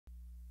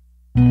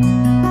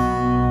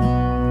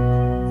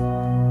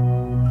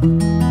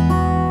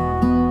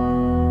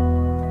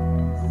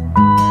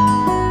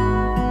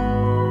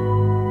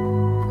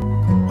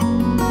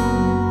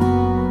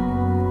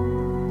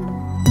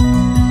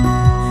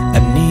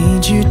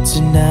want you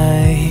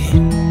tonight.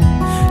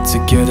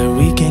 Together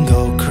we can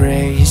go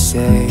crazy.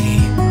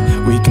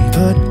 We can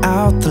put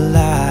out the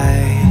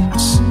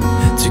lights.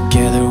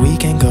 Together we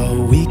can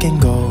go, we can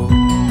go.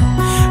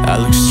 I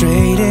look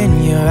straight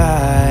in your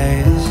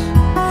eyes,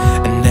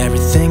 and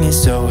everything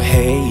is so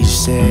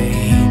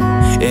hazy.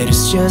 It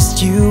is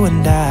just you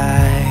and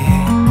I,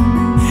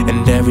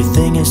 and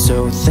everything is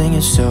so,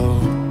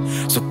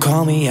 so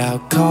call me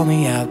out,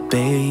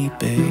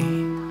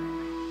 baby.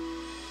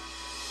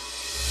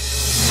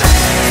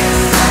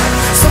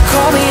 So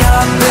call me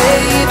out,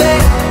 baby.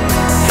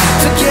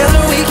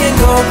 Together we can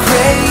go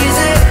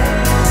crazy.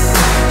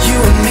 You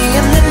and me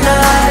in the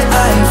night.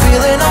 I'm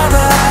feeling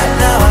alright.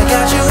 Now I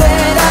got you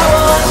and I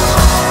want.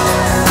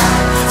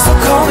 So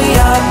call me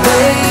out,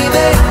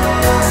 baby.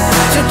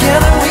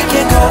 Together we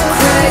can go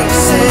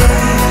crazy.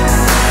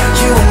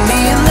 You and me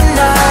in the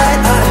night.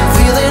 I'm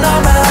feeling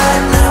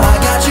alright. Now I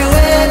got you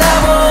and I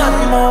want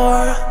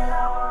more.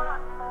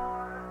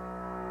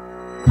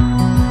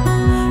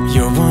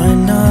 You're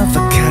one of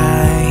a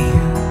kind.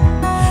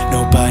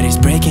 Nobody's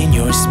breaking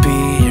your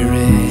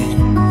spirit.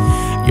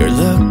 You're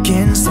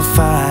looking so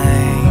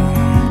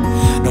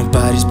fine.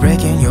 Nobody's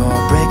breaking your.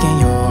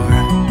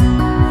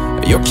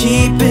 You're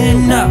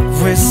keeping up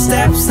with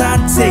steps I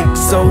take,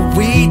 so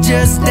we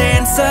just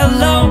dance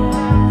alone.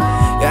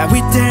 Yeah, we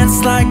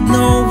dance like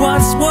no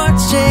one's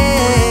watching.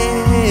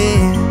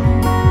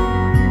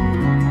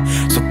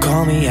 So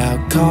call me out,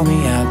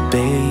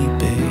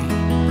 baby.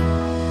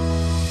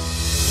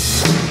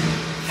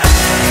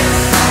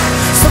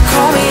 So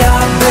call me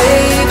out,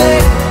 baby.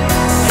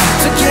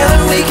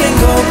 Together we can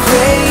go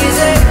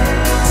crazy.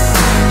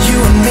 You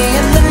and me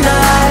in the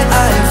night.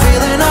 I'm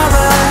feeling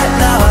alright.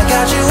 Now I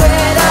got you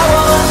and I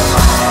want.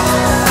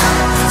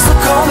 So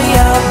call me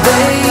out,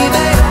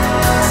 baby.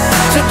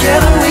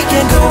 Together